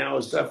right now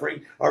is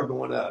suffering are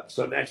going up.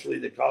 So naturally,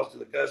 the cost to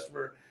the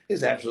customer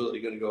is absolutely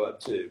going to go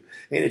up too.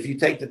 And if you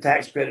take the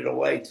tax credit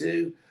away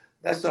too,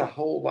 that's a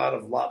whole lot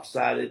of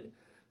lopsided,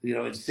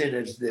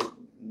 incentives that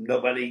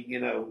nobody,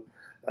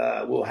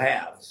 will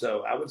have.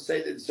 So I would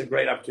say that it's a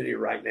great opportunity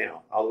right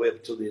now, all the way up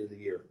until the end of the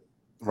year.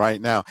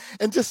 Right now.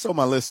 And just so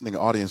my listening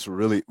audience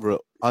really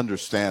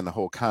understand the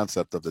whole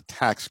concept of the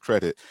tax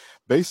credit,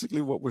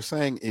 basically what we're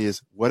saying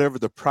is whatever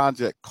the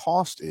project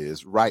cost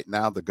is, right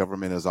now the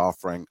government is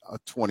offering a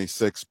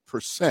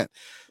 26%.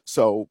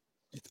 So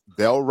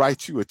they'll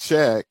write you a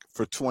check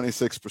for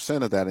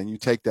 26% of that, and you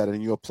take that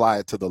and you apply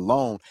it to the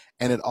loan,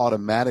 and it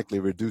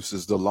automatically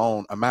reduces the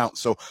loan amount.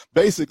 So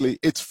basically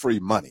it's free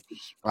money.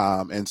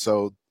 And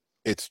so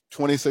it's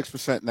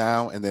 26%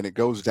 now, and then it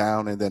goes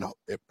down, and then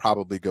it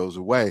probably goes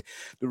away.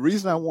 The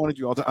reason I wanted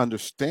you all to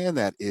understand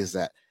that is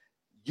that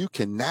you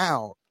can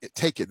now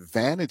take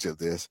advantage of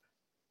this.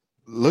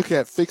 Look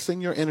at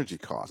fixing your energy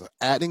costs,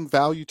 adding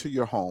value to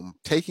your home,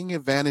 taking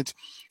advantage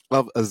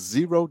of a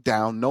zero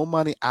down, no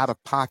money out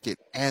of pocket,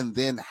 and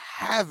then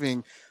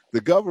having the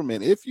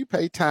government, if you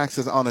pay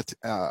taxes on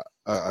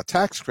a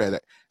tax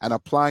credit, and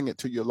applying it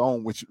to your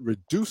loan, which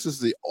reduces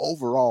the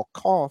overall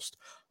cost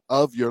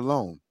of your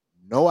loan.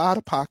 No out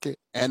of pocket,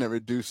 and it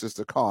reduces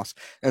the cost.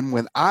 And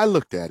when I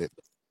looked at it,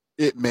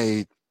 it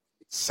made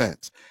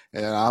sense.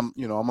 And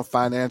I'm a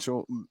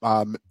financial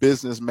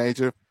business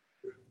major.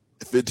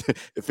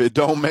 if it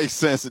don't make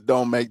sense, it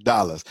don't make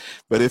dollars.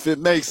 But if it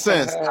makes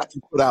sense, I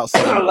can put out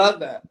some. I love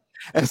that.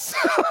 And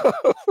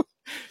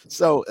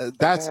so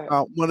that's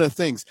one of the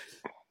things.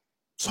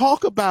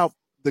 Talk about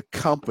the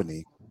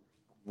company.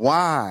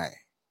 Why,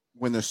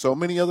 when there's so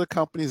many other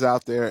companies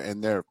out there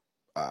and there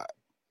are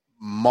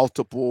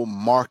multiple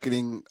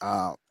marketing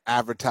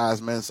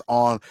advertisements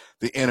on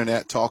the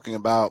internet talking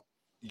about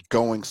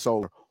going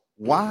solar,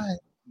 why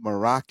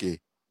Meraki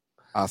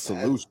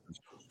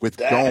Solutions with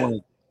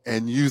going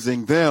and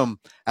using them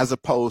as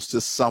opposed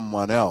to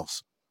someone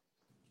else?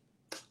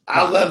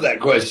 I love that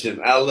question.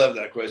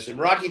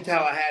 Meraki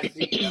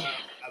Tallahassee,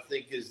 I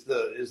think is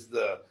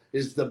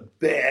the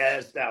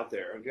best out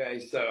there.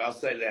 Okay, so I'll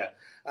say that.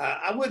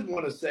 I wouldn't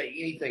want to say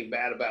anything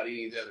bad about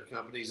any of the other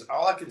companies.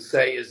 All I can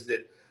say is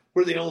that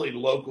we're the only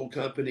local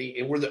company,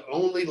 and we're the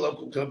only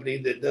local company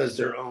that does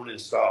their own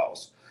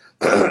installs.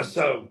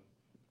 So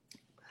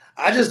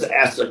I just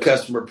asked a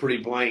customer pretty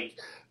blank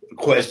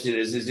question: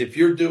 is if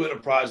you're doing a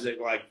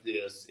project like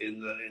this,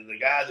 and the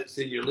guy that's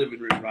in your living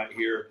room right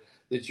here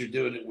that you're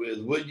doing it with,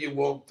 would you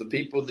want the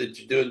people that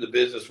you're doing the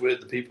business with,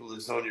 the people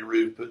that's on your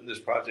roof putting this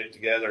project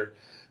together?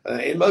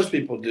 And most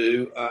people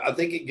do. I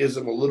think it gives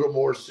them a little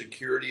more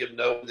security of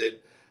knowing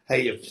that,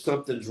 hey, if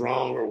something's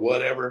wrong or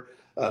whatever,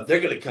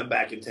 they're going to come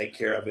back and take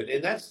care of it.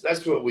 And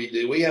that's what we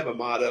do. We have a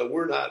motto.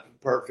 We're not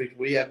perfect.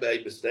 We have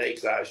made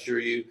mistakes, I assure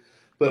you.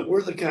 But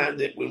we're the kind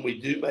that when we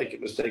do make a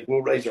mistake,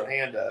 we'll raise our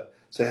hand up,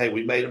 say, hey,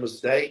 we made a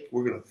mistake.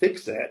 We're going to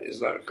fix that.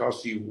 It's not going to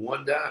cost you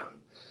one dime.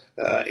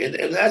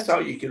 And that's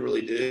all you can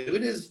really do.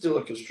 It is still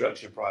a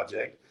construction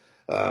project.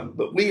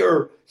 But we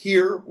are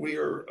here. We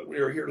are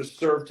here to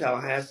serve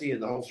Tallahassee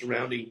and the whole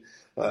surrounding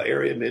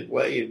area,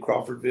 Midway and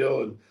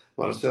Crawfordville and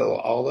Monticello,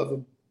 all of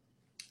them.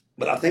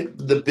 But I think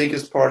the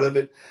biggest part of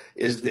it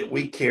is that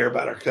we care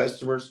about our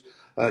customers.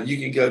 You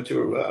can go to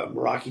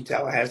Meraki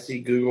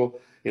Tallahassee, Google,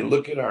 and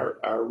look at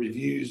our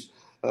reviews.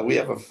 We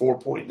have a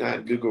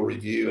 4.9 Google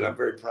review, and I'm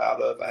very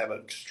proud of. I have an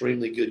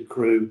extremely good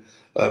crew.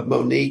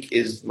 Monique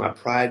is my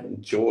pride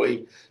and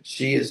joy.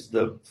 She is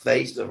the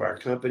face of our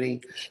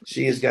company.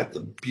 She has got the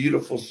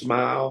beautiful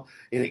smile,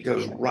 and it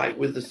goes right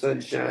with the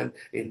sunshine,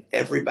 and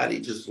everybody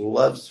just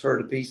loves her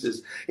to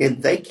pieces.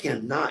 And they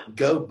cannot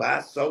go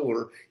buy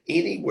solar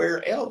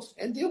anywhere else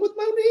and deal with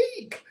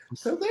Monique.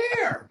 So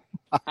there.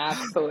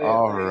 Absolutely.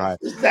 All right.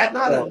 Is that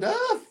not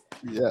enough?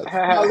 Yes.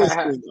 Now,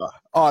 listen,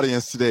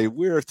 audience, today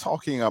we're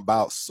talking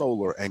about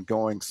solar and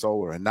going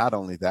solar, and not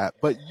only that,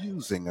 but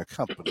using a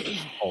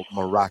company called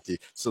Meraki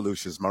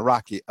Solutions,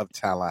 Meraki of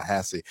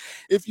Tallahassee.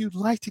 If you'd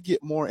like to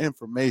get more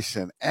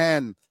information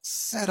and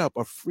set up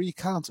a free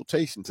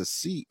consultation to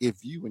see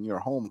if you and your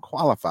home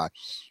qualify,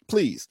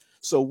 please.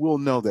 So we'll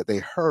know that they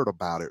heard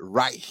about it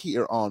right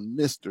here on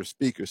Mr.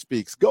 Speaker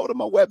Speaks. Go to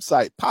my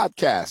website,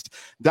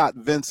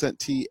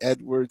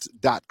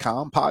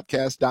 podcast.vincenttedwards.com,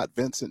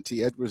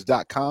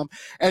 podcast.vincenttedwards.com,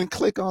 and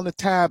click on the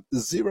tab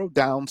Zero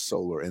Down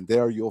Solar. And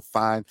there you'll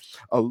find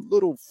a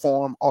little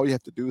form. All you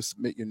have to do is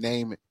submit your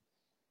name,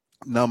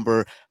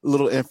 number,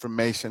 little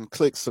information,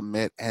 click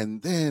submit,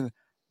 and then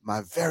my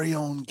very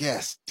own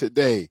guest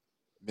today,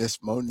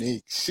 Miss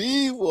Monique,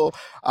 she will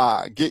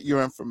get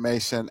your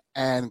information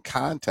and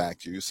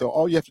contact you. So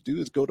all you have to do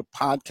is go to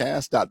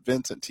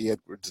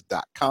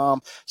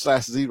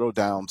podcast.vincenttedwards.com/zero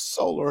down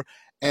solar.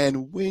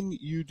 And when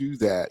you do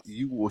that,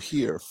 you will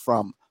hear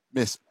from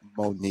Miss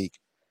Monique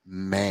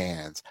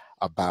Manns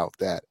about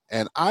that.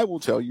 And I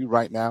will tell you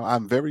right now,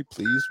 I'm very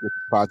pleased with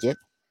the project.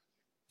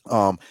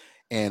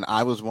 And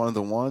I was one of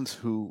the ones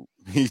who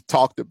he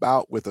talked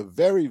about with a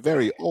very,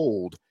 very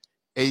old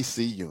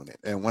AC unit.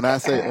 And when I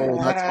say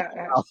old, I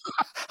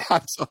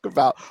talk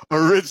about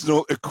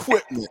original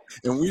equipment.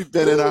 And we've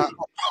been in our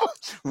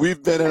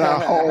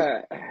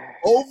home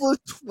over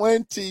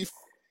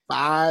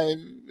 25,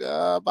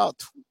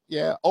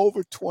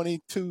 over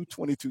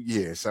 22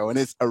 years. So, and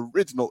it's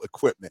original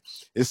equipment.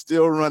 It's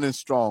still running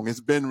strong. It's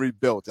been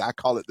rebuilt. I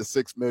call it the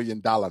 $6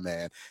 million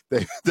man.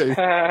 They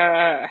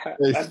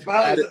That's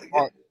probably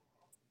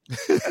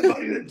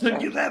it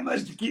took you that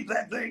much to keep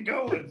that thing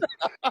going.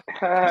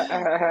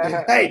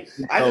 Hey,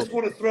 I just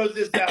want to throw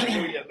this out for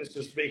you,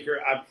 Mr.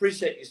 Speaker. I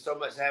appreciate you so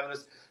much having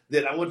us.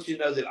 That I want you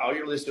to know that all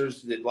your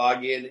listeners that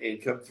log in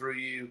and come through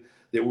you,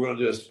 that we're going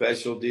to do a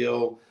special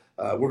deal.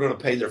 We're going to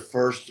pay their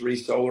first 3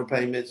 solar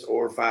payments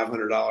or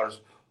 $500,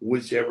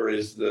 whichever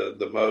is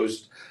the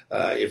most.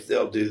 If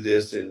they'll do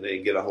this and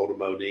they get a hold of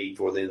Monique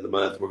for the end of the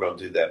month, we're going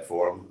to do that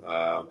for them.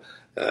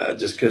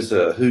 Just because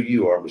of who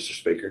you are, Mr.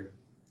 Speaker.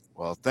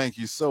 Well, thank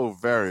you so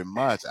very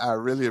much. I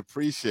really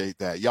appreciate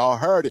that. Y'all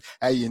heard it.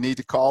 Hey, you need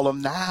to call them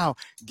now.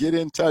 Get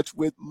in touch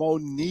with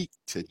Monique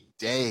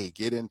today.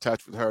 Get in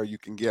touch with her. You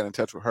can get in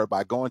touch with her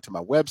by going to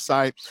my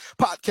website,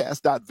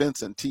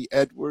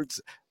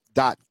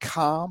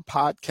 podcast.vincenttedwards.com,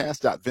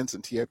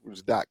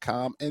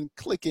 podcast.vincenttedwards.com, and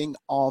clicking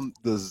on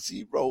the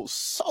Zero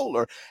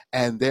Solar.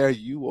 And there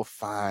you will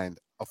find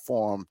a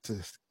form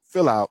to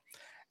fill out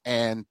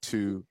and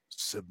to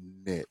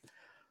submit.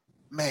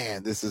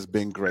 Man, this has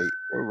been great.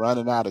 We're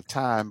running out of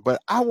time,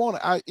 but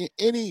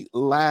any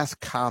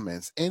last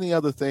comments, any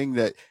other thing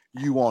that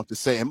you want to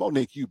say? And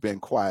Monique, you've been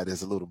quiet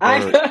as a little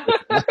bird.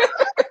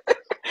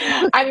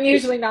 I'm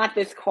usually not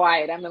this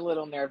quiet. I'm a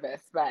little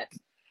nervous, but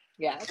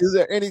yes. Is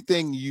there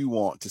anything you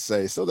want to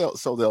say so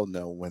they'll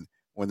know when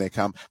they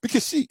come?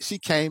 Because she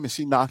came and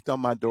she knocked on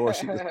my door.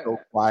 She was so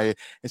quiet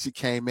and she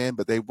came in,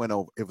 but they went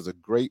over. It was a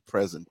great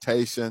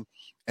presentation.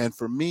 And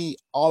for me,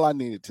 all I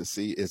needed to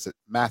see is that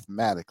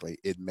mathematically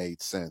it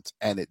made sense,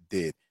 and it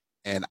did.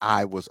 And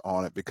I was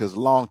on it because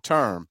long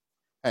term,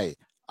 hey,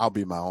 I'll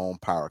be my own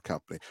power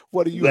company.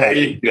 What do you There have?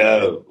 you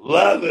go.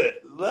 Love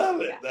it.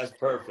 Love it. Yeah. That's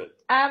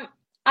perfect.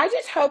 I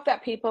just hope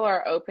that people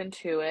are open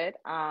to it.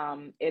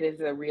 It is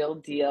a real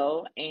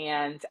deal,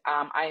 and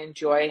I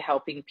enjoy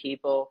helping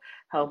people,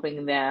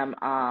 helping them,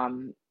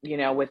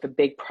 with the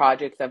big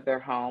projects of their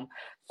home.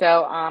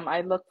 So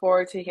I look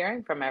forward to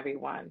hearing from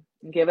everyone.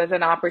 Give us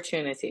an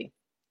opportunity.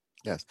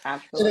 Yes.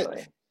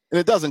 Absolutely. And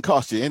it doesn't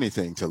cost you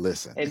anything to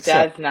listen. It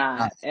does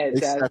not. It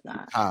does Except your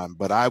not. time.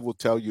 But I will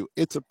tell you,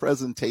 it's a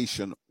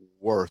presentation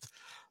worth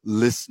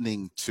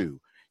listening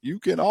to. You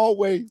can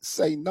always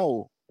say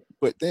no,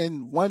 but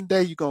then one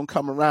day you're going to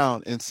come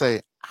around and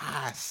say,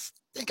 I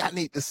think I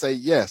need to say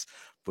yes.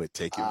 But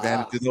take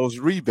advantage of those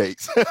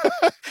rebates.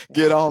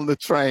 Get on the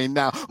train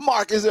now.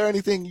 Mark, is there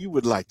anything you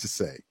would like to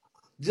say?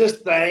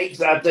 Just thanks.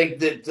 I think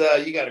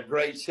that you got a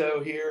great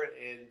show here,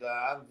 and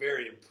I'm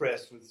very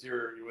impressed with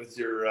your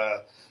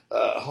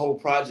whole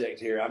project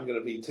here. I'm going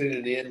to be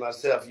tuning in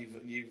myself.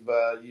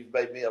 You've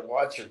made me a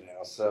watcher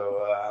now,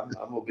 so I'm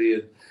going to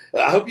be.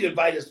 I hope you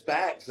invite us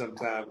back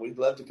sometime. We'd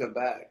love to come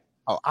back.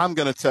 Oh, I'm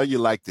going to tell you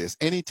like this.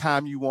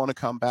 Anytime you want to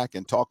come back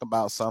and talk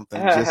about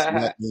something, just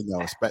let me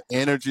know. It's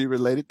energy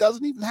related.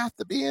 Doesn't even have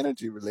to be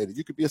energy related.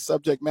 You could be a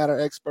subject matter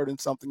expert in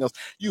something else.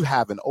 You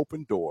have an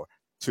open door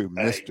to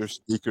Mr.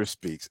 Speaker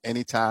Speaks.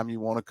 Anytime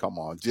you want to come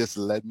on, just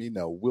let me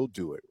know. We'll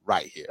do it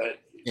right here.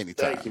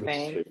 Anytime. Thank you.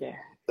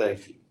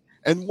 Thank you.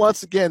 And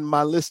once again,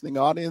 my listening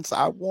audience,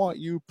 I want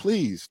you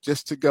please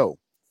just to go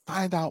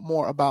find out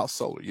more about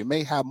solar. You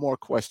may have more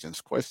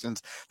questions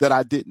that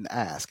I didn't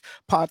ask.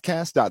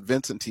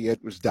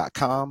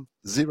 Podcast.vincenttedwards.com,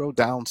 Zero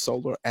Down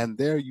Solar, and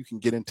there you can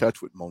get in touch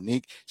with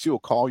Monique. She will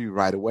call you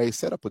right away,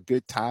 set up a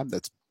good time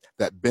that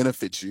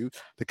benefits you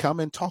to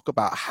come and talk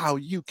about how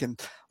you can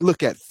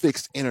look at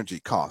fixed energy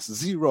costs,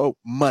 zero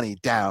money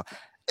down,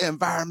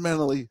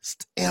 environmentally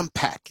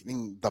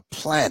impacting the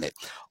planet,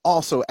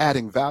 also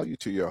adding value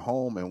to your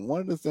home. And one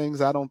of the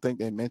things I don't think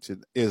they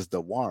mentioned is the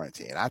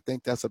warranty. And I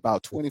think that's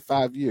about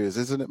 25 years,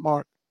 isn't it,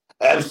 Mark?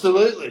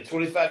 Absolutely.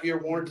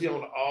 25-year warranty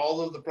on all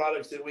of the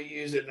products that we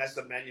use, and that's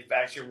a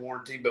manufacturer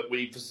warranty, but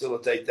we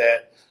facilitate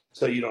that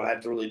so you don't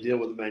have to really deal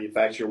with the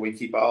manufacturer. We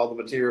keep all the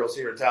materials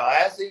here in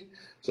Tallahassee,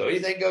 so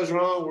anything goes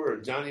wrong, we're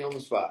Johnny on the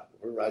spot.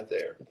 We're right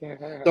there.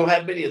 Don't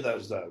have many of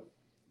those, though.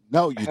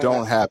 No, you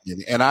don't have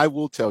any. And I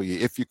will tell you,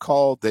 if you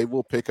call, they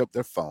will pick up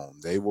their phone.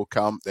 They will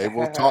come. They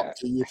will talk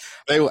to you.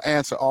 They will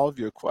answer all of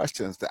your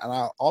questions. And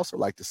I also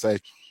like to say,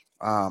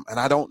 and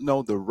I don't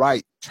know the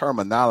right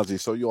terminology,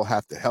 so you'll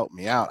have to help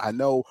me out. I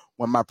know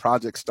when my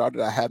project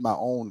started, I had my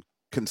own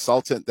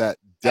consultant that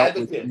dealt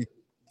with me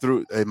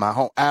through, my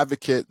home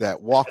advocate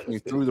that walked me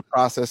through the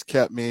process,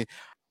 kept me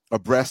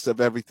abreast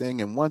of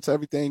everything. And once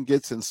everything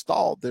gets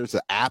installed, there's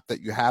an app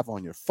that you have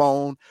on your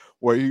phone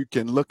where you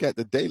can look at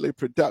the daily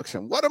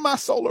production. What are my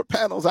solar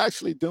panels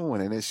actually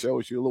doing? And it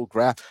shows you a little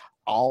graph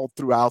all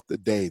throughout the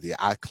day.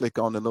 I click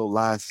on the little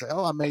line, say,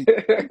 oh, I made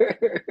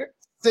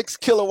 6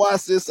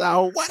 kilowatts this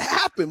hour. What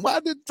happened? Why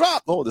did it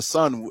drop? Oh,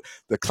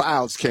 the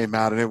clouds came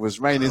out and it was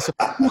raining. So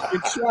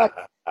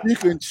you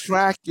can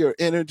track your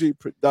energy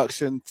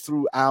production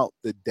throughout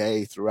the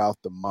day, throughout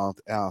the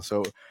month.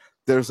 So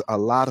there's a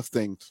lot of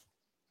things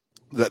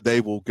that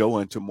they will go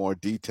into more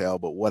detail.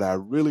 But what I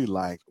really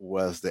liked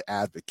was the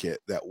advocate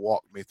that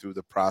walked me through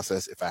the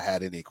process. If I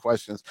had any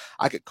questions,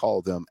 I could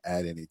call them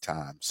at any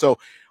time. So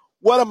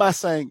what am I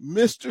saying?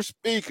 Mr.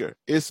 Speaker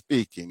is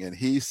speaking, and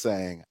he's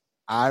saying,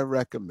 I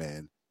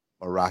recommend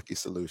Meraki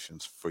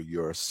Solutions for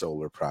your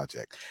solar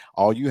project.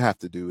 All you have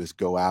to do is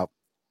go out,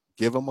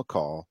 give them a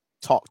call,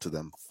 talk to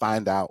them,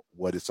 find out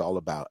what it's all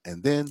about,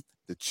 and then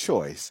the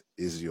choice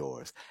is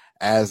yours.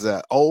 As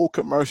an old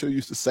commercial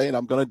used to say, and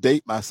I'm going to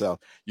date myself,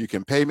 you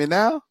can pay me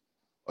now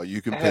or you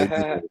can pay me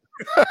later.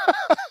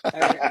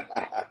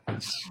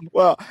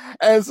 Well,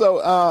 and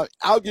so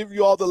I'll give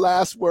you all the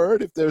last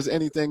word if there's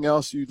anything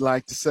else you'd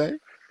like to say.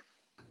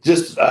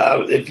 Just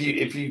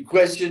if you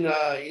question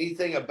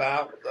anything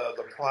about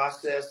the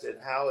process and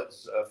how it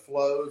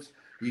flows,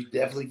 you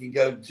definitely can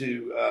go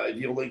to,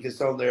 you'll link us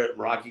on there at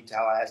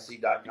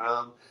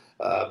MerakiTallahassee.com.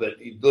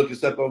 But you look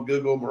us up on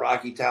Google,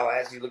 Meraki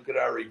Tallahassee, look at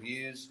our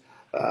reviews.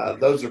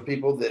 Those are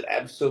people that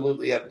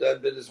absolutely have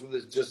done business with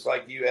us just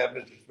like you have,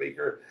 Mr.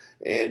 Speaker.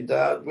 And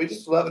we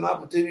just love an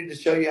opportunity to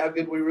show you how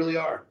good we really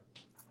are.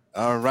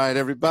 All right,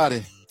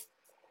 everybody.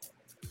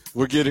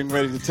 We're getting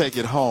ready to take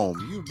it home.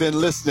 You've been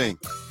listening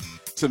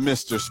to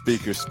Mr.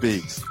 Speaker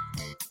Speaks,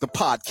 the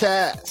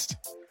podcast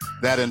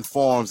that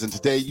informs. And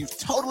today you've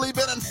totally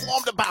been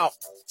informed about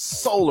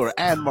Solar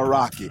and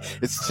Meraki.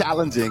 It's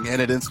challenging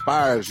and it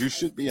inspires. You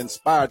should be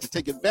inspired to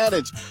take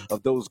advantage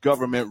of those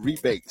government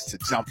rebates to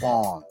jump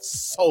on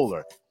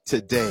solar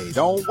today.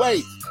 Don't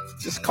wait.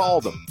 Just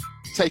call them.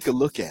 Take a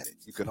look at it.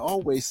 You can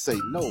always say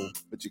no,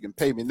 but you can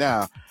pay me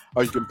now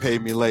or you can pay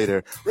me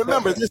later.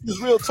 Remember, this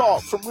is real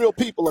talk from real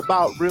people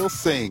about real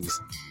things.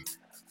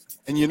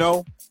 And you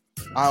know,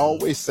 I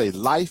always say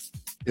life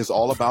is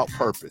all about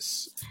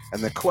purpose.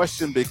 And the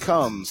question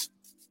becomes,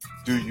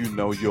 do you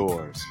know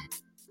yours?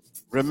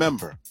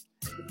 Remember,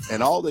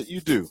 in all that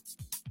you do,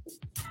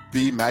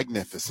 be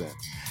magnificent.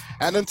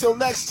 And until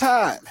next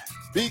time,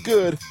 be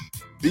good,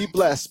 be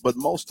blessed, but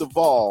most of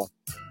all,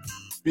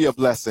 be a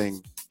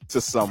blessing to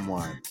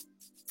someone.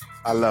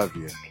 I love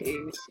you.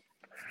 Peace.